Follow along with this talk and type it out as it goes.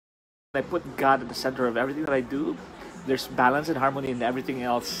I put God at the center of everything that I do, there's balance and harmony in everything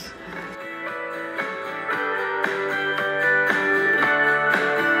else.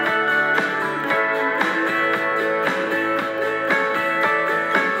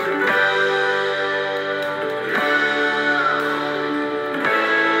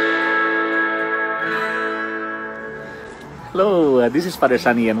 Hello, this is Father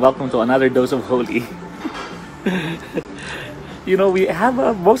Sunny and welcome to another dose of holy. We have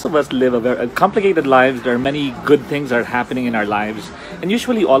most of us live a very complicated lives. There are many good things that are happening in our lives, and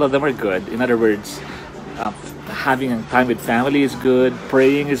usually all of them are good. In other words, having time with family is good,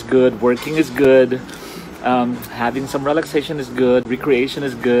 praying is good, working is good, having some relaxation is good, recreation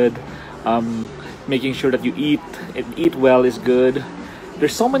is good, making sure that you eat well is good.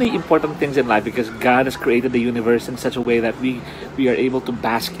 There's so many important things in life because God has created the universe in such a way that we are able to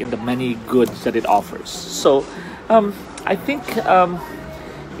bask in the many goods that it offers. So I think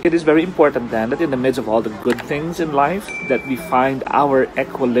it is very important then that in the midst of all the good things in life that we find our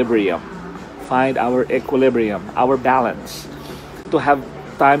equilibrium, our balance, to have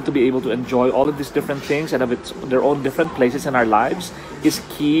time to be able to enjoy all of these different things and have their own different places in our lives is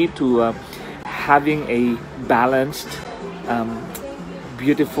key to having a balanced,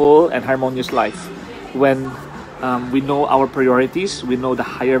 beautiful and harmonious life. When we know our priorities, we know the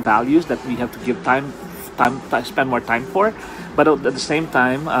higher values that we have to give time to spend more time for, but at the same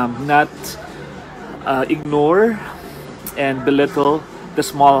time not ignore and belittle the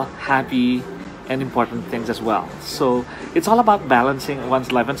small, happy and important things as well. So it's all about balancing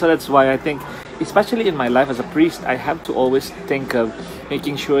one's life, and so that's why I think, especially in my life as a priest, I have to always think of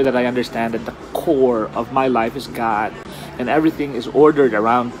making sure that I understand that the core of my life is God, and everything is ordered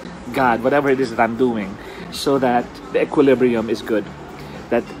around God, whatever it is that I'm doing, so that the equilibrium is good.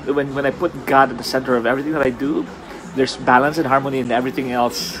 That when I put God at the center of everything that I do, there's balance and harmony in everything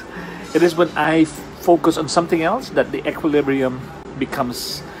else. It is when I focus on something else that the equilibrium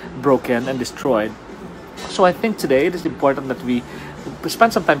becomes broken and destroyed. So I think today it is important that we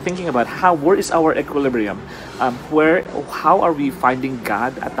spend some time thinking about where is our equilibrium? How are we finding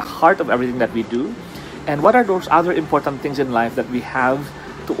God at the heart of everything that we do? And what are those other important things in life that we have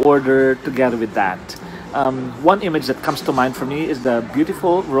to order together with that? One image that comes to mind for me is the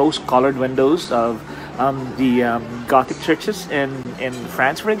beautiful rose-colored windows of the Gothic churches in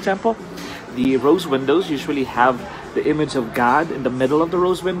France, for example. The rose windows usually have the image of God in the middle of the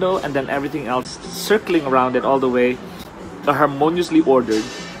rose window, and then everything else circling around it all the way, harmoniously ordered,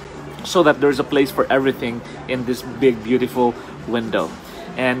 so that there's a place for everything in this big, beautiful window.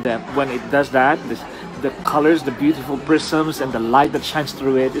 And when it does that, the colors, the beautiful prisms, and the light that shines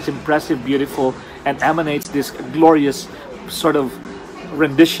through it is impressive, beautiful, and emanates this glorious sort of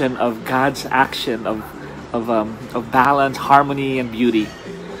rendition of God's action of balance, harmony, and beauty.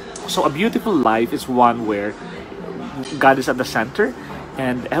 So a beautiful life is one where God is at the center,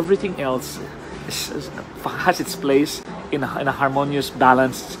 and everything else has its place in a harmonious,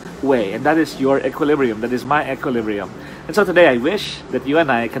 balanced way. And that is your equilibrium. That is my equilibrium. And so today I wish that you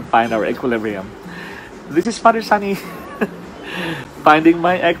and I can find our equilibrium. This is Father Sunny, finding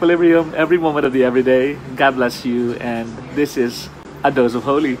my equilibrium every moment of the everyday. God bless you, and this is a dose of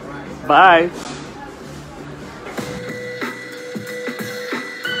holy. Bye!